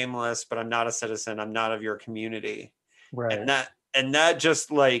might be nameless, but I'm not a citizen. I'm not of your community." Right. And that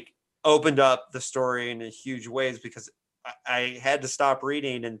just like opened up the story in a huge ways because I had to stop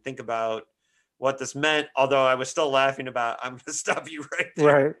reading and think about what this meant. Although I was still laughing about, I'm gonna stop you right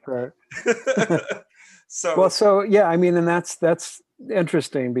Right. Right. there. Well, So so yeah, I mean, and that's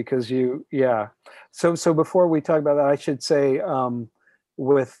interesting because yeah. So before we talk about that, I should say,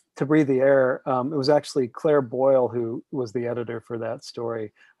 with To Breathe the Air, it was actually Claire Boyle who was the editor for that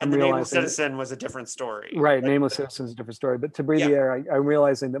story. and I'm the nameless realizing that, citizen was a different story. right, But Nameless Citizen is a different story, but To Breathe yeah, the Air, I'm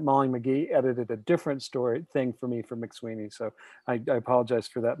realizing that Molly McGee edited a different story thing for me for McSweeney. So I apologize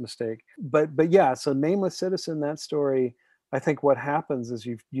for that mistake. But yeah, so Nameless Citizen, that story, I think what happens is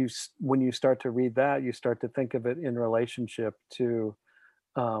when you start to read that, you start to think of it in relationship to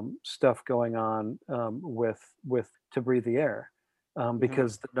stuff going on with To Breathe the Air, mhm,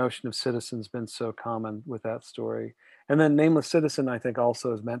 because the notion of citizen's been so common with that story. And then Nameless Citizen, I think,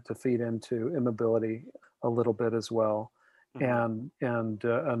 also is meant to feed into immobility a little bit as well, mhm. and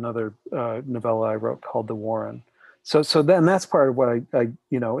another novella I wrote called The Warren. So then that's part of what I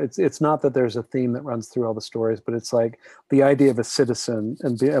it's not that there's a theme that runs through all the stories, but it's like the idea of a citizen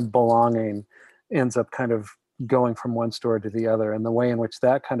and belonging ends up kind of going from one story to the other, and the way in which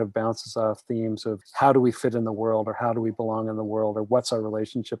that kind of bounces off themes of how do we fit in the world, or how do we belong in the world, or what's our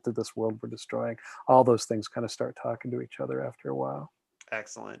relationship to this world we're destroying. All those things kind of start talking to each other after a while.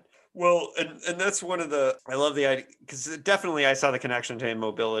 Excellent. Well, and that's one of the I love the idea because definitely I saw the connection to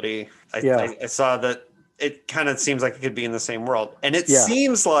immobility. Yeah, I saw that it kind of seems like it could be in the same world, and yeah, it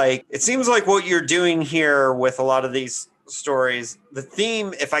seems like what you're doing here with a lot of these stories. The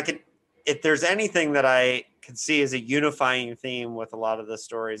theme, if there's anything that I could see as a unifying theme with a lot of the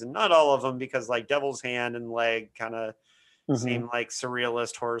stories, and not all of them, because like Devil's Hand and Leg kind of hmm, seem like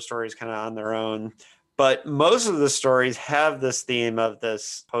surrealist horror stories kind of on their own. But most of the stories have this theme of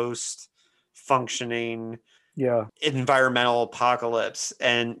this post functioning yeah, environmental apocalypse.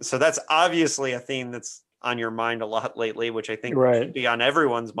 And so that's obviously a theme that's on your mind a lot lately, which I think should right, be on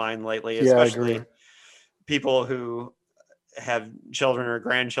everyone's mind lately, yeah, I agree, especially people who have children or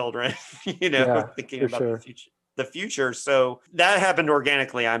grandchildren, yeah, thinking for about sure. the future. So that happened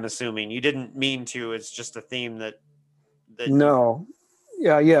organically, I'm assuming. You didn't mean to. It's just a theme that you No,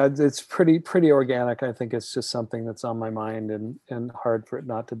 yeah, yeah, it's pretty organic. I think it's just something that's on my mind, and hard for it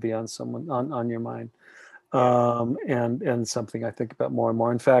not to be on someone on your mind. yeah. And something I think about more and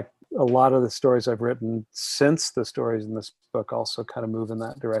more. In fact, a lot of the stories I've written since the stories in this book also kind of move in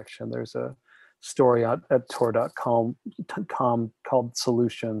that direction. There's a story at Tor.com called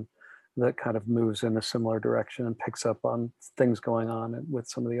Solution that kind of moves in a similar direction and picks up on things going on with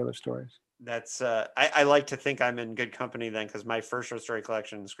some of the other stories. That's I like to think I'm in good company then, because my first short story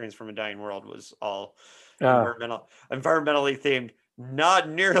collection, Screams from a Dying World, was all Ah, environmentally themed. Not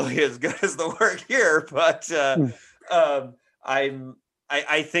nearly as good as the work here, but mm, um, I'm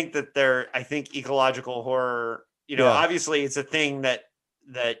I think that I think ecological horror, yeah, obviously it's a thing that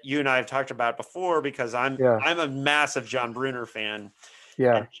you and I have talked about before, because yeah, I'm a massive John Brunner fan.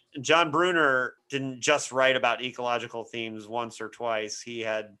 yeah. And John Brunner didn't just write about ecological themes once or twice.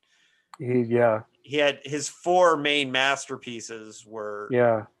 Yeah, He had his four main masterpieces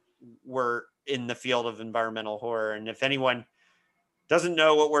yeah. were in the field of environmental horror. And if anyone doesn't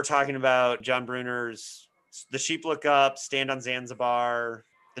know what we're talking about, John Brunner's The Sheep Look Up, Stand on Zanzibar,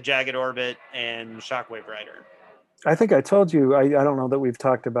 The Jagged Orbit, and Shockwave Rider. I think I told you, I don't know that we've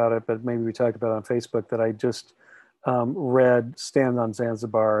talked about it, but maybe we talked about it on Facebook, that I just read Stand on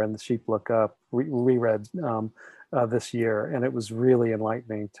Zanzibar and The Sheep Look Up, reread this year. And it was really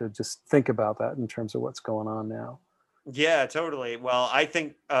enlightening to just think about that in terms of what's going on now. Yeah, totally. Well, I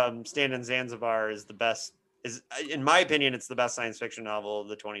think Stand on Zanzibar is the best. Is in my opinion, it's the best science fiction novel of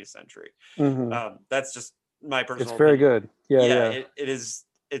the 20th century. Hmm. That's just my It's personal very opinion. good. Yeah, Yeah, yeah. it is.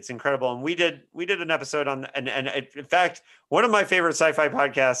 It's incredible, and we did an episode on, and in fact, one of my favorite sci-fi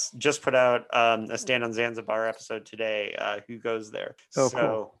podcasts just put out a Stand on Zanzibar episode today. Who goes there? Oh, cool.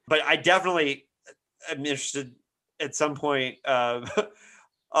 So, but I definitely am interested at some point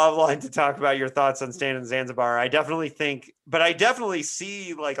offline to talk about your thoughts on Stand on Zanzibar. I definitely think, but I definitely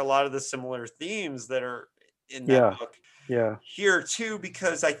see like a lot of the similar themes that are in that Yeah, book yeah, here too,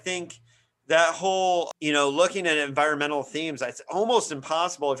 because I think that whole, looking at environmental themes, it's almost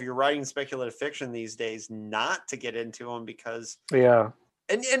impossible if you're writing speculative fiction these days not to get into them, because yeah,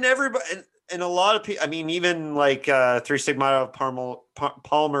 and everybody and a lot of people, I mean, even like Three Stigmata of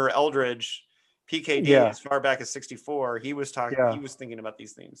Palmer Eldridge, PKD, yeah, as far back as 64, he yeah, was thinking about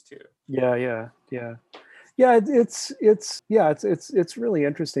these themes too. yeah, yeah, yeah. Yeah, it's really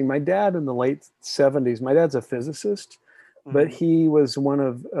interesting. My dad in the late 70s, my dad's a physicist, but Hmm. he was one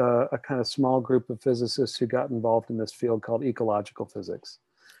of a kind of small group of physicists who got involved in this field called ecological physics,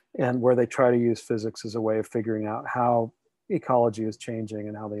 and where they try to use physics as a way of figuring out how ecology is changing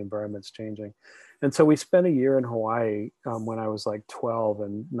and how the environment's changing. And so we spent a year in Hawaii when I was like 12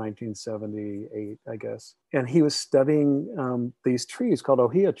 in 1978, I guess. And he was studying these trees called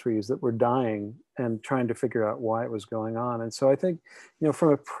ohia trees that were dying and trying to figure out why it was going on. And so I think, from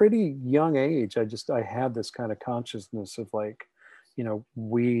a pretty young age, I had this kind of consciousness of like,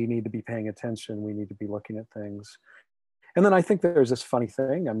 we need to be paying attention. We need to be looking at things. And then I think there's this funny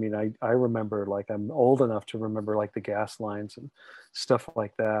thing. I mean, I remember, like, I'm old enough to remember like the gas lines and stuff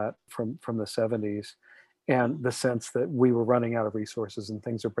like that from the 70s, and the sense that we were running out of resources and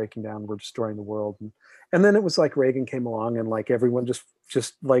things are breaking down, we're destroying the world. And then it was like Reagan came along and like everyone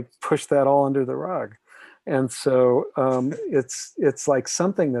just like pushed that all under the rug. And so it's like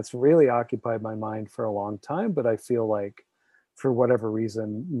something that's really occupied my mind for a long time, but I feel like for whatever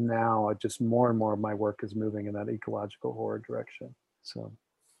reason now just more and more of my work is moving in that ecological horror direction. So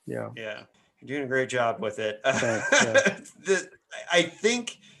yeah, Yeah, you're doing a great job with it. thanks. Yeah, I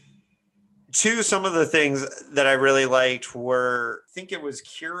think too, some of the things that I really liked were, I think it was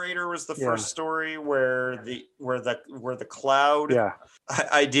Curator was the yeah, first story where the cloud yeah,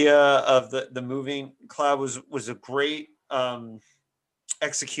 idea of the moving cloud was a great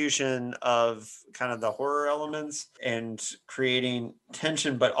execution of kind of the horror elements and creating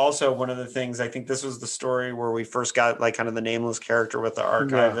tension. But also, one of the things, I think this was the story where we first got like kind of the nameless character with the yeah,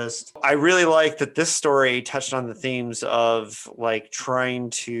 archivist. I really like that this story touched on the themes of like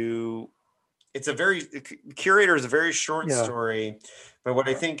trying to, it's a very, Curator is a very short yeah, story, but what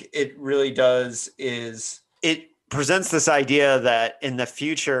I think it really does is it presents this idea that in the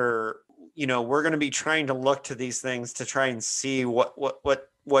future, we're going to be trying to look to these things to try and see what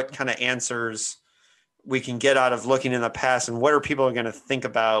kind of answers we can get out of looking in the past, and what are people going to think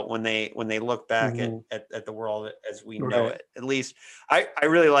about when they look back hmm, at the world as we know right. it. At least I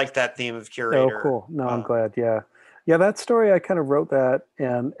really like that theme of Oh, Curator. cool. No, I'm glad. Yeah, yeah, that story I kind of wrote that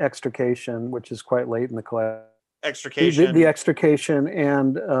in Extrication, which is quite late in the collection. The Extrication. Extrication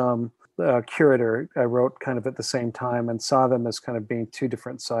and Curator I wrote kind of at the same time and saw them as kind of being two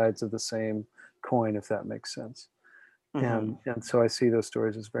different sides of the same coin, if that makes sense. Hmm. And so I see those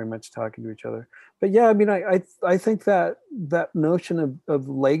stories as very much talking to each other. But yeah, I mean, I think that notion of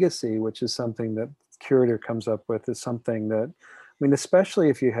legacy, which is something that Curator comes up with, is something that, I mean, especially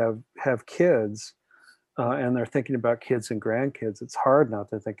if you have kids and they're thinking about kids and grandkids, it's hard not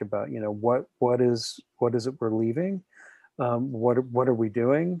to think about, what is it we're leaving? What are we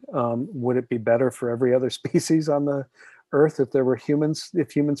doing? Would it be better for every other species on the Earth if there were humans,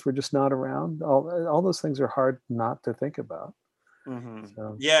 if humans were just not around. All those things are hard not to think about. Mm-hmm.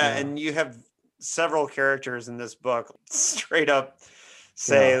 So, Yeah, and you have several characters in this book straight up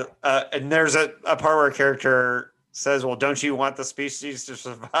say, and there's a part where a character says, well, don't you want the species to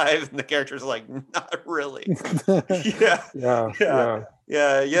survive? And the character's like, not really. Yeah. I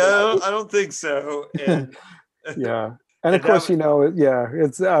don't think so. And yeah. And of course,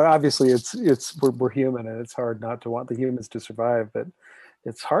 it's obviously we're human, and it's hard not to want the humans to survive, but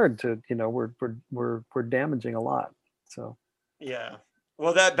it's hard to, we're damaging a lot. So yeah.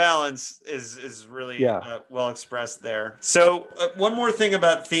 Well, that balance is really well expressed there. So one more thing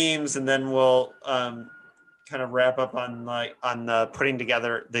about themes, and then we'll kind of wrap up on the putting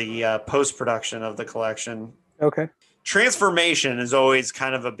together the post production of the collection. Okay. Transformation is always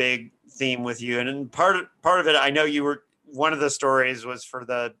kind of a big theme with you, and part of it, I know you were one of the stories was for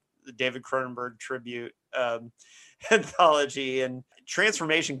the David Cronenberg tribute anthology, and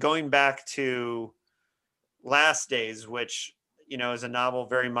transformation going back to Last Days, which is a novel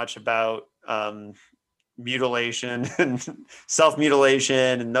very much about mutilation and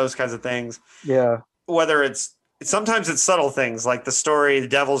self-mutilation and those kinds of things. Yeah. Whether sometimes it's subtle things like the story The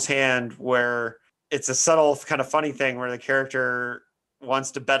Devil's Hand, where it's a subtle kind of funny thing where the character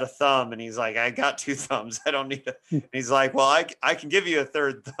wants to bet a thumb and he's like, I got 2 thumbs, I don't need and he's like, well, I can give you a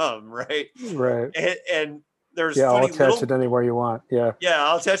 3rd thumb, right? And there's I'll attach it anywhere you want.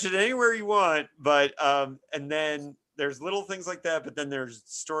 I'll attach it anywhere you want. But and then there's little things like that, but then there's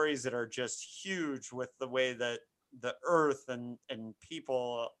stories that are just huge with the way that the earth and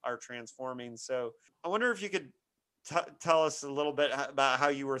people are transforming. So I wonder if you could tell us a little bit about how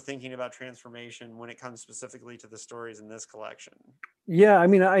you were thinking about transformation when it comes specifically to the stories in this collection. Yeah, I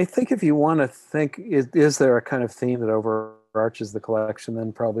mean, I think if you want to think, is there a kind of theme that overarches the collection,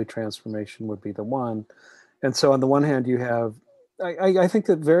 then probably transformation would be the one. And so on the one hand, you have, I think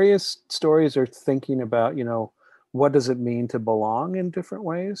that various stories are thinking about, what does it mean to belong in different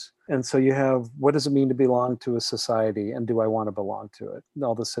ways? And so you have, what does it mean to belong to a society, and do I want to belong to it?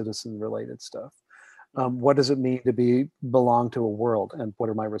 All the citizen related stuff. What does it mean to belong to a world, and what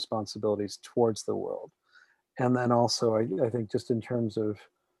are my responsibilities towards the world? And then also, I think just in terms of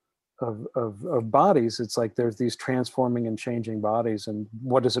bodies, it's like there's these transforming and changing bodies, and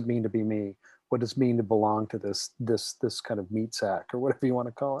what does it mean to be me? What does it mean to belong to this kind of meat sack, or whatever you want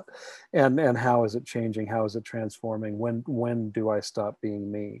to call it? And how is it changing? How is it transforming? When do I stop being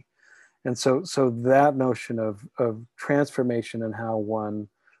me? And so that notion of transformation and how one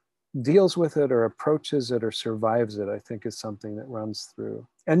deals with it or approaches it or survives it, I think is something that runs through.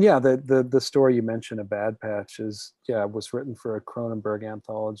 And the story you mentioned, A Bad Patch, was written for a Cronenberg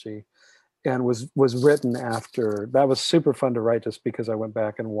anthology, and was written after. That was super fun to write, just because I went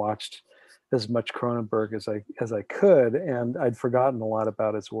back and watched as much Cronenberg as I could, and I'd forgotten a lot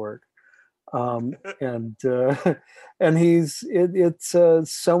about his work. And it's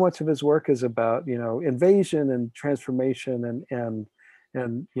so much of his work is about invasion and transformation and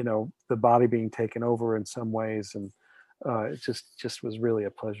the body being taken over in some ways, and it just was really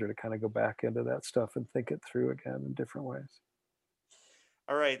a pleasure to kind of go back into that stuff and think it through again in different ways.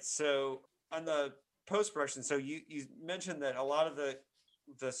 All right, so on the post-production, so you mentioned that a lot of the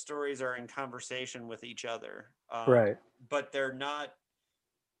stories are in conversation with each other, right? But they're not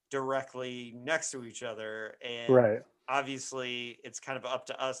directly next to each other, and right. Obviously it's kind of up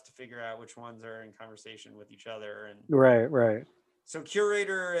to us to figure out which ones are in conversation with each other. And right. So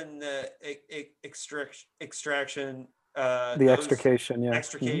Curator and the Extraction, the Extrication,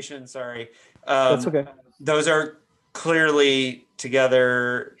 Extrication, sorry. That's okay. Those are clearly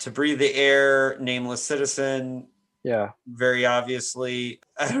together. To Breathe the Air, Nameless Citizen. Yeah. Very obviously,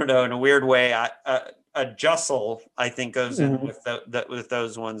 I don't know, in a weird way, a Jostle, I think, goes in with with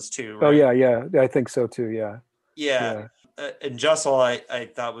those ones too. Right? Oh yeah, I think so too. Yeah. And Jostle, I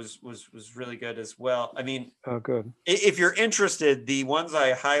thought was really good as well. I mean, oh, good. If you're interested, the ones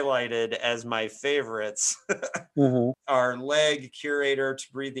I highlighted as my favorites are Leg, Curator,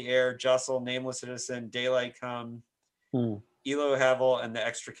 To Breathe the Air, Jostle, Nameless Citizen, Daylight Come, Elo Havel, and The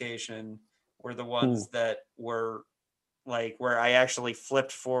Extrication were the ones that were like where I actually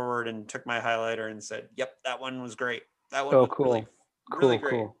flipped forward and took my highlighter and said, "Yep, that one was great. That one was cool. really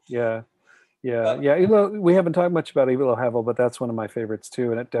great." Cool. Yeah. We haven't talked much about Elo Havel, but that's one of my favorites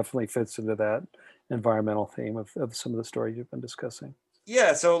too, and it definitely fits into that environmental theme of some of the stories you've been discussing.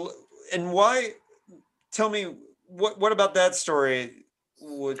 Yeah. So, and why? Tell me what about that story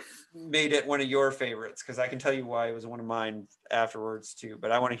made it one of your favorites? Because I can tell you why it was one of mine afterwards too,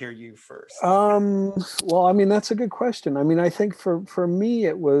 but I want to hear you first. Well, I mean, that's a good question. I mean, I think for me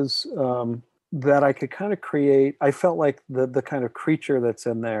it was that I could kind of create. I felt like the kind of creature that's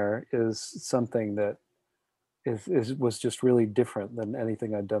in there is something that is was just really different than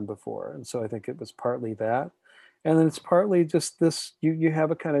anything I'd done before. And so I think it was partly that. And then it's partly just this, you have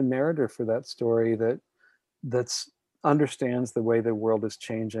a kind of narrator for that story that's understands the way the world is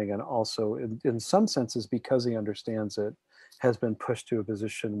changing, and also in some senses, because he understands it, has been pushed to a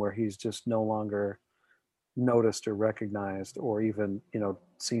position where he's just no longer noticed or recognized or even,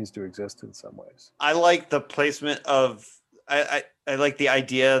 seems to exist in some ways. I like the placement of I like the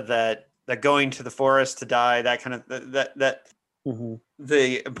idea that going to the forest to die, that kind of that Mm-hmm.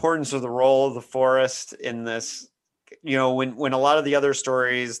 the importance of the role of the forest in this. When a lot of the other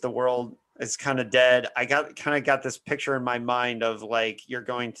stories, the world is kind of dead. I got this picture in my mind of like, you're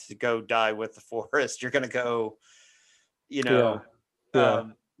going to go die with the forest. You're going to go, you Yeah, know,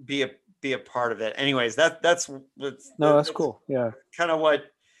 yeah. be a part of it. Anyways, that's No, that's cool. Yeah, kind of what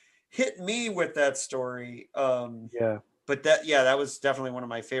hit me with that story. yeah, But that was definitely one of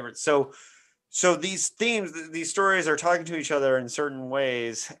my favorites. So these themes, these stories are talking to each other in certain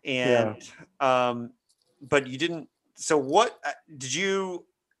ways, yeah. and but you didn't. So what did you?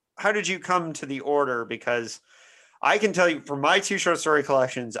 How did you come to the order? Because I can tell you, for my two short story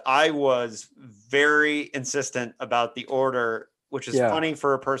collections, I was very insistent about the order, which is Yeah, funny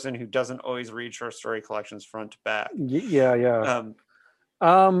for a person who doesn't always read short story collections front to back. yeah, yeah.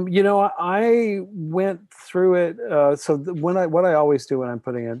 Um, I went through it. So what I always do when I'm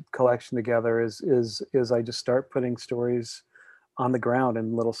putting a collection together is I just start putting stories on the ground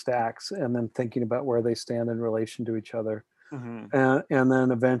in little stacks, and then thinking about where they stand in relation to each other, mhm, and then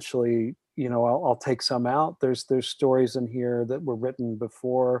eventually, I'll take some out. There's stories in here that were written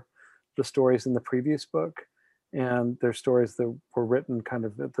before the stories in the previous book, and there's stories that were written kind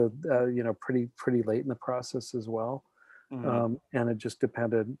of at the pretty late in the process as well. mhm, And it just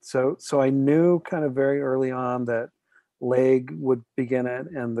depended. So I knew kind of very early on that Leg would begin it,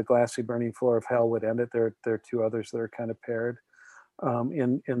 and the Glassy Burning Floor of Hell would end it. There are two others that are kind of paired,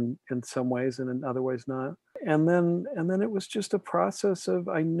 in some ways, and in other ways not. And then it was just a process of,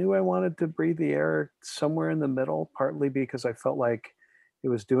 I knew I wanted to breathe the air somewhere in the middle, partly because I felt like it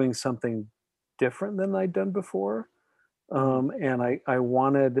was doing something different than I'd done before, mhm. and I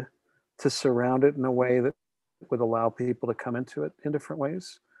wanted to surround it in a way that would allow people to come into it in different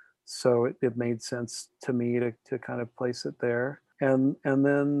ways. So it made sense to me to kind of place it there, and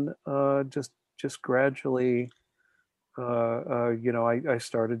then just gradually, I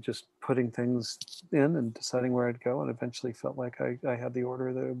started just putting things in and deciding where I'd go, and eventually felt like I had the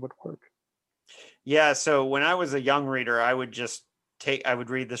order that would work. Yeah, so when I was a young reader, I would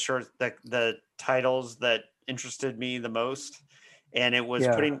read the titles that interested me the most. And it was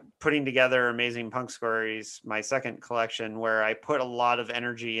Yeah, putting together Amazing Punk Stories, my second collection, where I put a lot of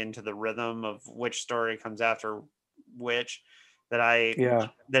energy into the rhythm of which story comes after which, that I yeah,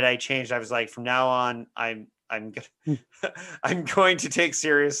 that I changed. I was like, from now on, mm, I'm going to take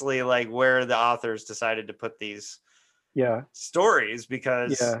seriously like where the authors decided to put these yeah, stories,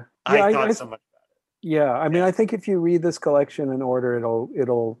 because yeah, I yeah. thought so much. Yeah, I mean, Yeah. I think if you read this collection in order,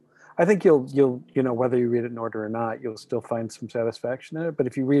 it'll. I think you'll whether you read it in order or not, you'll still find some satisfaction in it. But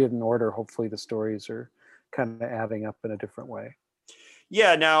if you read it in order, hopefully the stories are kind of adding up in a different way.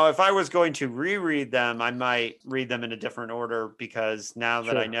 Yeah, now if I was going to reread them, I might read them in a different order, because now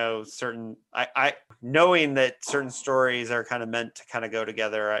that I Sure. know I knowing that certain stories are kind of meant to kind of go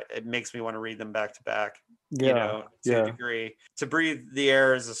together, it makes me want to read them back to back, Yeah. to a Yeah. degree. To Breathe the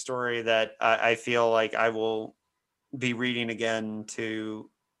Air is a story that I feel like I will be reading again to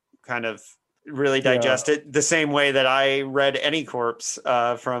kind of really Yeah. digest it, the same way that I read Any Corpse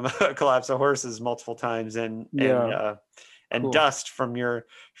from Collapse of Horses multiple times, Yeah. and Cool. Dust from your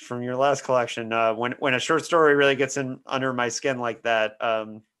last collection. When a short story really gets in under my skin like that,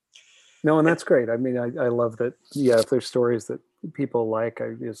 No, and it, that's great. I mean, I love that. Yeah, if there's stories that people like,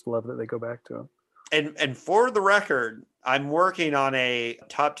 I just love that they go back to them. and for the record, I'm working on a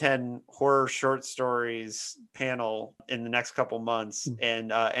top 10 horror short stories panel in the next couple months,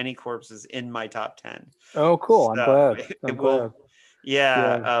 and Any Corpse is in my top 10. Oh, cool. I'm So glad. I'm it will, glad.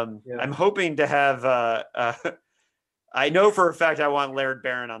 yeah. Yeah. Yeah. I'm hoping to have. I know for a fact I want Laird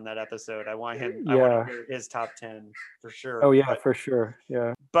Barron on that episode. I want to Yeah. hear his top 10 for Oh, sure. yeah, for sure.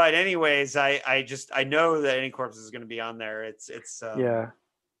 Yeah. But anyways, I know that Any Corpse is going to be on there. Yeah.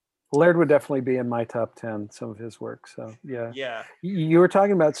 Laird would definitely be in my top 10, some of his work. So, yeah. Yeah. You were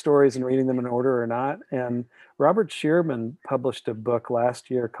talking about stories and reading them in order or not. And Robert Shearman published a book last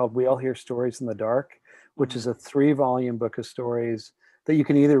year called We All Hear Stories in the Dark, which Mhm. is a 3-volume book of stories that you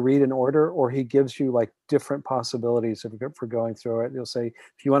can either read in order, or he gives you like different possibilities for going through it. He'll say,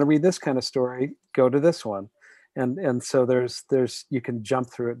 if you want to read this kind of story, go to this one. And so there's you can jump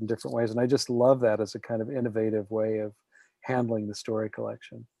through it in different ways. And I just love that as a kind of innovative way of handling the story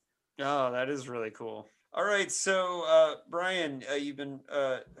collection. Oh, that is really cool. All right, so Brian, you've been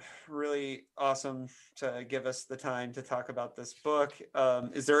really awesome to give us the time to talk about this book.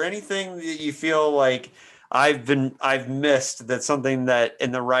 Is there anything that you feel like I've missed, that's something that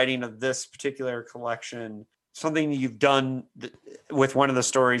in the writing of this particular collection, something you've done with one of the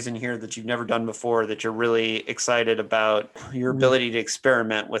stories in here that you've never done before, that you're really excited about your ability to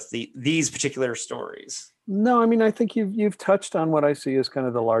experiment with these particular stories? No, I mean, I think you've touched on what I see as kind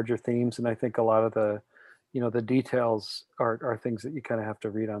of the larger themes, and I think a lot of the, the details are things that you kind of have to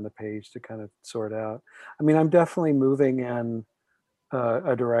read on the page to kind of sort out. I mean, I'm definitely moving in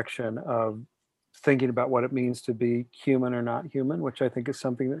a direction of thinking about what it means to be human or not human, which I think is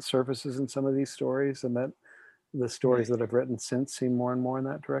something that surfaces in some of these stories, and that the stories that I've written since seem more and more in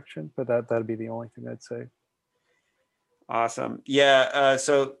that direction. But that'd be the only thing I'd say. Awesome. Yeah.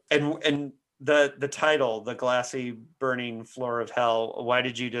 So and the title, The Glassy Burning Floor of Hell, why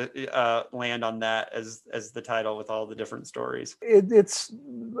did you land on that as the title with all the different stories? It's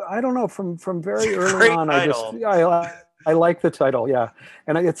I don't know, from very early Great on, title. I like the title, yeah.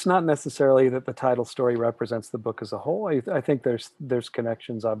 And it's not necessarily that the title story represents the book as a whole. I think there's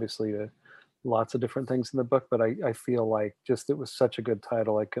connections, obviously, to lots of different things in the book, but I feel like just it was such a good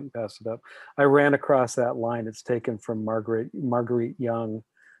title, I couldn't pass it up. I ran across that line. It's taken from Marguerite Young,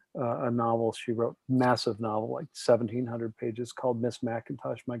 a novel she wrote, massive novel, like 1,700 pages, called Miss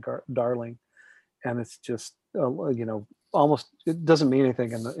Mackintosh, My Darling. And it's just, almost, it doesn't mean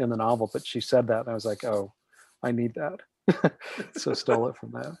anything in the novel, but she said that, and I was like, oh, I need that. So stole it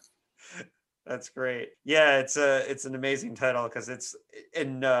from that. That's great. Yeah, it's an amazing title, because it's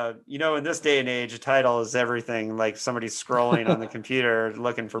in in this day and age, a title is everything. Like somebody's scrolling on the computer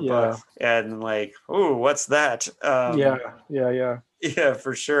looking for Yeah. books, and like, oh, what's that? Yeah,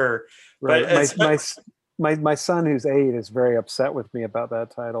 for sure. Right. But My son, who's 8, is very upset with me about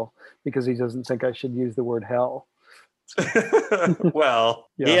that title because he doesn't think I should use the word hell. well,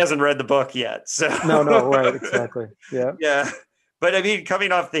 he Yeah. hasn't read the book yet, so No, right, exactly. Yeah. yeah. But I mean,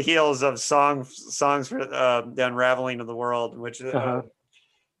 coming off the heels of songs for the unraveling of the world, which you're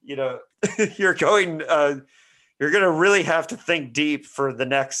going you're going to really have to think deep for the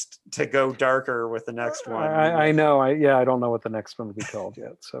next, to go darker with the next one. I know. I don't know what the next one will be called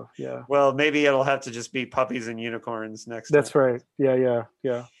yet. So yeah. Well, maybe it'll have to just be Puppies and Unicorns next. That's right. Yeah.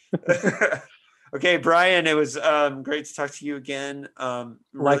 Okay, Brian, it was great to talk to you again.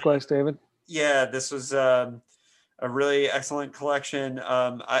 Likewise, David. Yeah, this was a really excellent collection.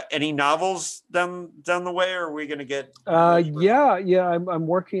 Any novels down the way, or are we going to get? Yeah. I'm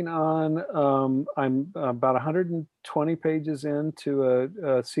working on. I'm about 120 pages into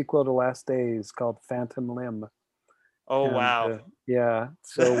a sequel to Last Days called Phantom Limb. Oh, wow! Yeah,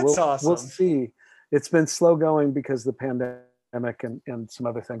 so we'll see. It's been slow going because of the pandemic and some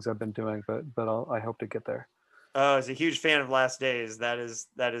other things I've been doing, but I hope to get there. Oh, I was a huge fan of Last Days. That is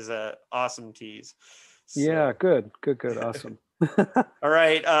a awesome tease. So. Yeah, good, awesome. All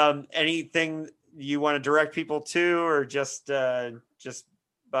right. Anything you want to direct people to, or just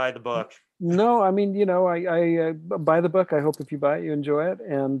buy the book? No, I mean, I buy the book. I hope if you buy it, you enjoy it.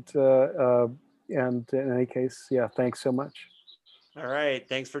 And in any case, yeah, thanks so much. All right.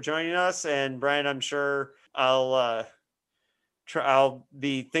 Thanks for joining us. And Brian, I'm sure I'll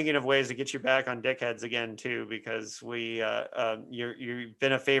be thinking of ways to get you back on Dickheads again too, because you've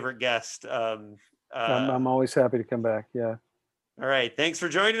been a favorite guest. I'm always happy to come back. Yeah. All right. Thanks for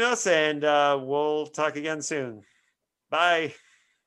joining us, and we'll talk again soon. Bye.